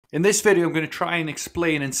In this video, I'm going to try and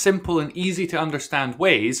explain in simple and easy to understand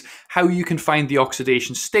ways how you can find the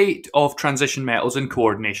oxidation state of transition metals in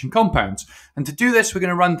coordination compounds. And to do this, we're going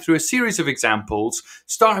to run through a series of examples,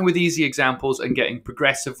 starting with easy examples and getting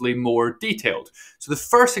progressively more detailed. So the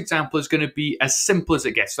first example is going to be as simple as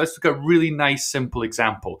it gets. So let's look at a really nice, simple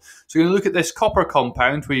example. So we're going to look at this copper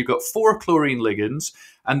compound where you've got 4 chlorine ligands,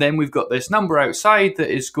 and then we've got this number outside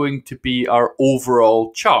that is going to be our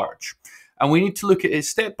overall charge. And we need to look at it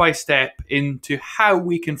step by step into how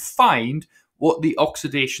we can find what the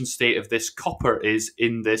oxidation state of this copper is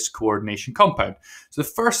in this coordination compound. So the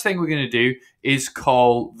first thing we're going to do is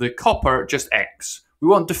call the copper just X. We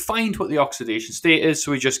want to find what the oxidation state is,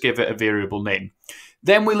 so we just give it a variable name.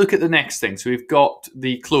 Then we look at the next thing. So we've got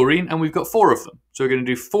the chlorine and we've got 4 of them. So we're going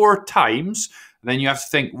to do 4 times. And then you have to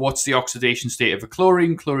think, what's the oxidation state of a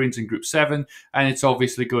chlorine? Chlorine's in group 7, and it's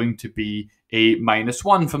obviously going to be a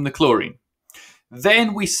 -1 from the chlorine.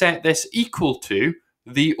 Then we set this equal to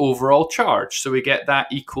the overall charge. So we get that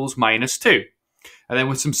equals -2. And then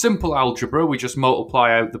with some simple algebra, we just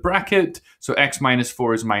multiply out the bracket. So x minus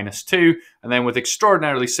 4 is -2. And then with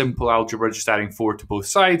extraordinarily simple algebra, just adding 4 to both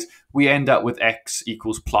sides, we end up with x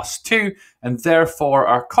equals +2. And therefore,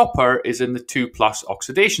 our copper is in the 2+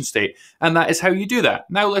 oxidation state. And that is how you do that.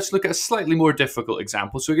 Now let's look at a slightly more difficult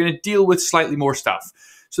example. So we're going to deal with slightly more stuff.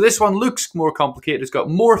 So this one looks more complicated. It's got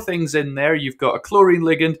more things in there. You've got a chlorine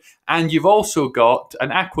ligand, and you've also got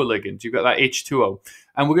an aqua ligand. You've got that H2O.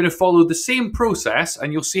 And we're going to follow the same process,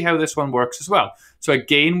 and you'll see how this one works as well. So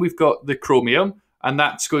again, we've got the chromium, and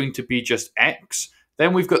that's going to be just X.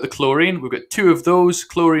 Then we've got the chlorine. We've got 2 of those.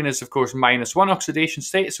 Chlorine is, of course, -1 oxidation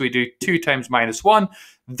state, so we do 2 times -1.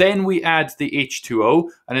 Then we add the H2O,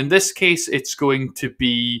 and in this case, it's going to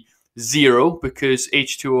be 0 because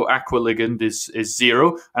H2O aqua ligand is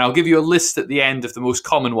 0. And I'll give you a list at the end of the most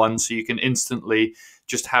common ones so you can instantly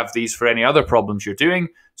just have these for any other problems you're doing.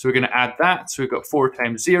 So we're going to add that. So we've got 4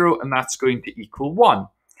 times 0, and that's going to equal 1.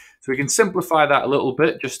 So we can simplify that a little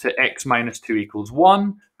bit just to x minus 2 equals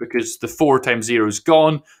 1 because the 4 times 0 is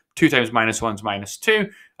gone. 2 times -1 is -2.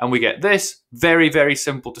 And we get this. Very, very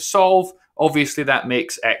simple to solve. Obviously, that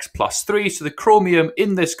makes x +3. So the chromium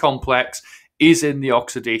in this complex is in the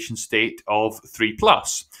oxidation state of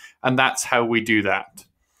 3+. And that's how we do that.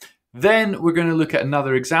 Then we're going to look at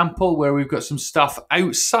another example where we've got some stuff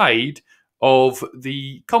outside of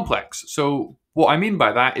the complex. So what I mean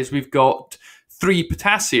by that is we've got 3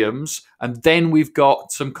 potassiums and then we've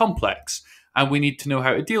got some complex. And we need to know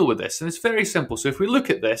how to deal with this. And it's very simple. So if we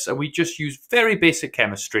look at this and we just use very basic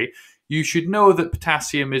chemistry, you should know that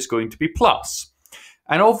potassium is going to be plus.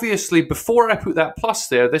 And obviously, before I put that plus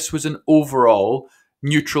there, this was an overall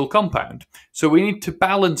neutral compound. So we need to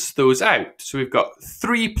balance those out. So we've got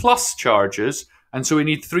 3 plus charges, and so we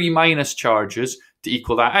need 3 minus charges to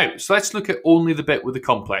equal that out. So let's look at only the bit with the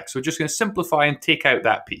complex. We're just going to simplify and take out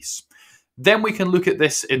that piece. Then we can look at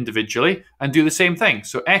this individually and do the same thing.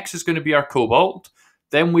 So X is going to be our cobalt.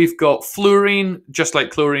 Then we've got fluorine, just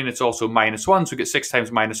like chlorine, it's also -1. So we get 6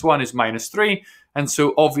 times -1 is -3. And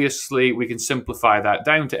so obviously we can simplify that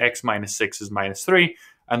down to x minus 6 is -3.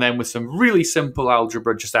 And then with some really simple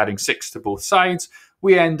algebra, just adding 6 to both sides,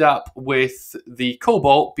 we end up with the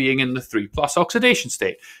cobalt being in the 3+ oxidation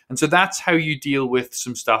state. And so that's how you deal with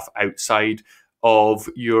some stuff outside of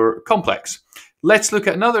your complex. Let's look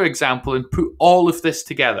at another example and put all of this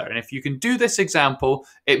together. And if you can do this example,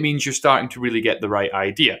 it means you're starting to really get the right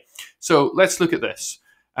idea. So let's look at this.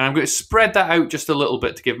 And I'm going to spread that out just a little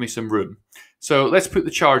bit to give me some room. So let's put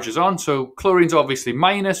the charges on. So chlorine's obviously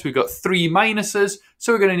minus. We've got 3 minuses.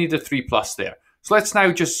 So we're going to need a 3+ there. So let's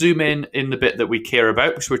now just zoom in the bit that we care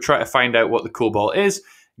about because we're trying to find out what the cobalt is.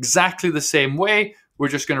 Exactly the same way. We're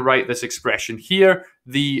just going to write this expression here.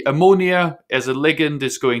 The ammonia as a ligand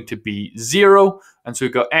is going to be 0. And so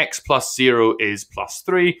we've got x plus 0 is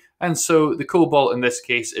 +3. And so the cobalt in this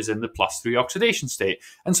case is in the +3 oxidation state.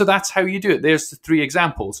 And so that's how you do it. There's the 3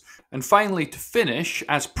 examples. And finally, to finish,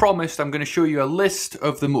 as promised, I'm going to show you a list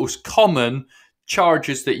of the most common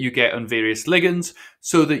charges that you get on various ligands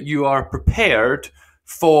so that you are prepared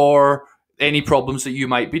for any problems that you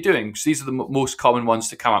might be doing. So these are the most common ones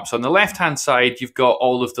to come up. So on the left-hand side, you've got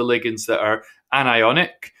all of the ligands that are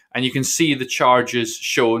anionic, and you can see the charges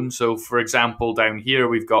shown. So for example, down here,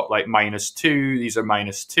 we've got like -2. These are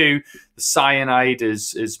 -2. The cyanide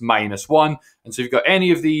is -1. And so if you've got any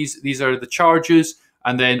of these are the charges.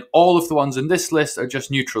 And then all of the ones in this list are just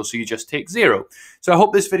neutral, so you just take 0. So I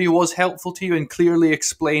hope this video was helpful to you and clearly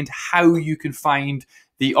explained how you can find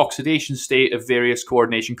the oxidation state of various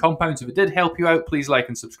coordination compounds. If it did help you out, please like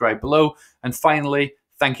and subscribe below. And finally,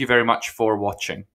 thank you very much for watching.